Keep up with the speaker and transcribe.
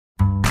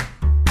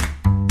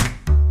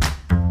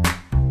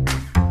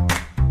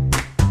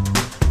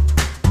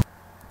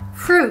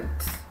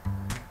Fruits: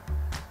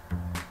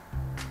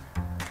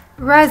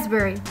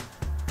 raspberry,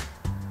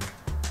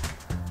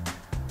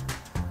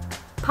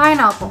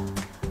 pineapple,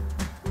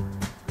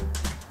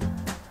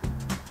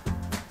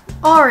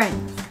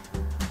 orange,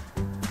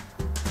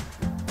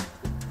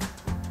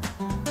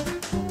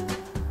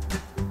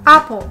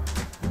 apple,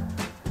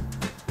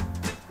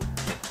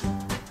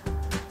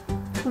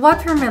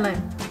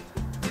 watermelon,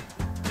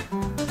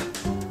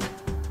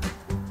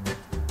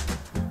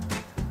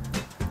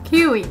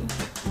 kiwi,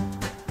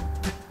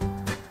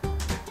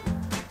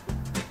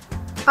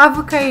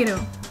 avocado,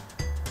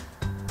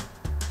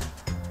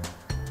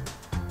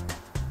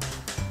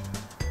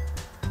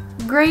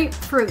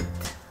 grapefruit,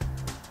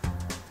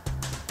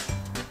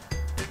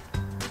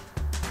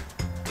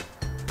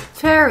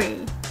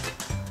 cherry,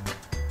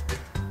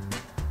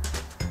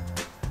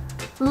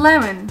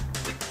 lemon,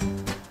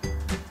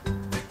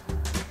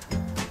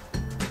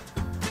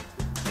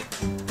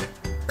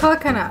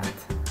 coconut,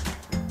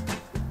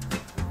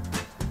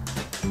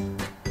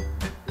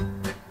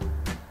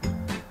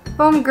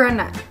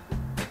 pomegranate,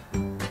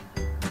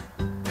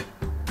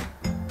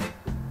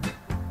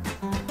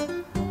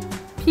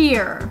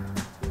 pear,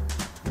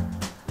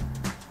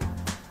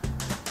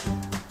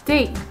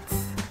 dates,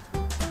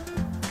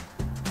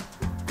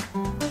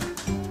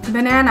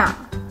 banana,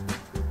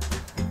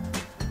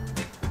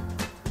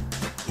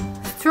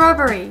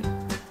 strawberry,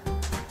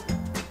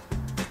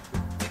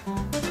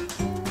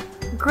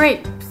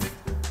 grapes,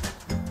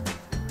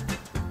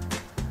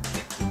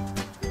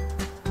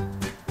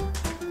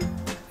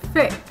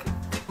 fig,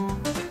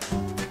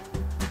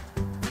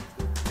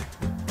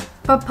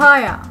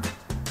 papaya,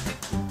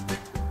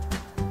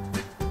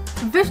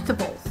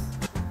 vegetables,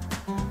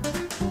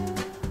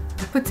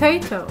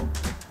 potato,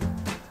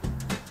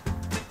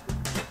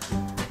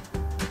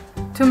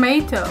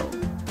 tomato,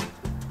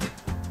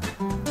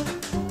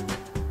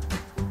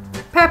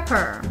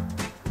 pepper,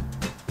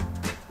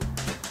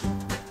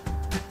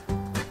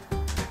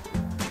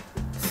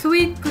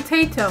 sweet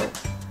potato,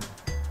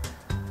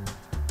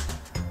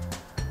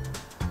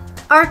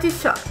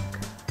 artichoke,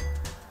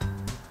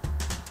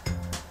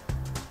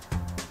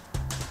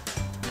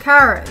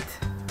 carrot,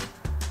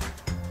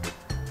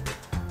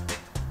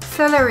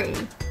 celery,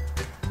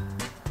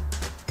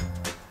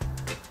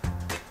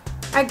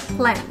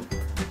 eggplant,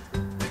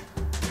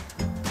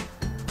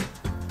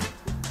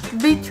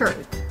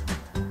 beetroot,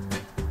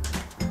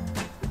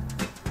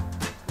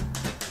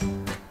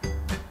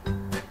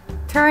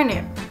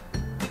 turnip,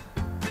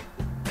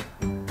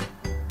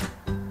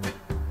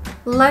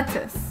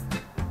 lettuce,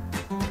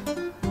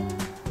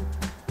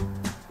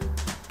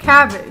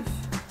 cabbage,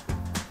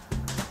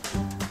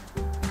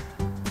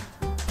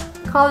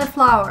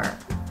 cauliflower,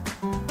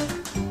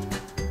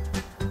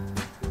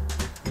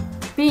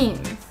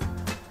 beans,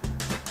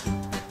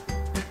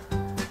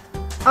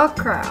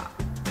 okra,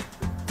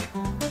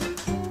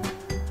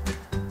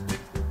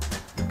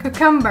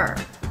 cucumber,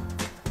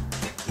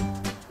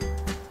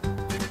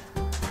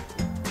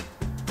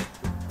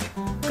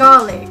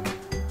 garlic,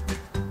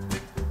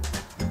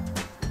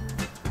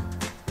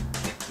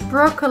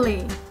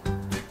 broccoli,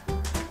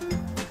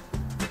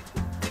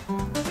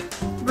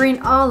 green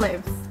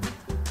olives,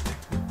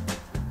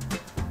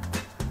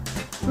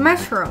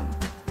 mushroom.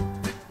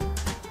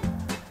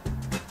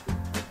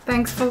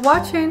 Thanks for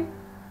watching.